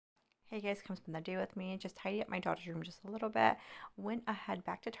Hey guys, come spend the day with me. Just tidy up my daughter's room just a little bit. Went ahead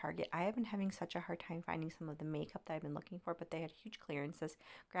back to Target. I have been having such a hard time finding some of the makeup that I've been looking for, but they had huge clearances.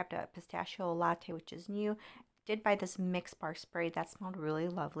 Grabbed a pistachio latte, which is new. Did buy this mix bar spray that smelled really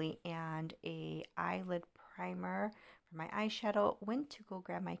lovely, and a eyelid primer for my eyeshadow. Went to go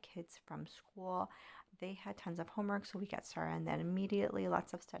grab my kids from school. They had tons of homework, so we got started on that immediately.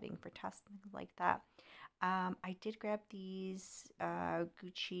 Lots of studying for tests and things like that. I did grab these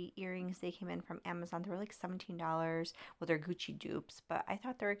Gucci earrings. They came in from Amazon. They were like $17. Well, they're Gucci dupes, but I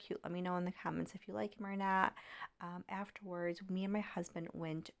thought they were cute. Let me know in the comments if you like them or not. Afterwards, me and my husband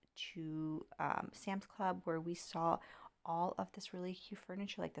went to Sam's Club where we saw all of this really cute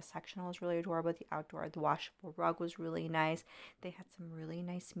furniture. Like the sectional was really adorable. The washable rug was really nice. They had some really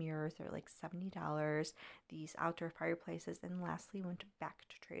nice mirrors. They're like $70. These outdoor fireplaces. And lastly, went back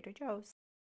to Trader Joe's.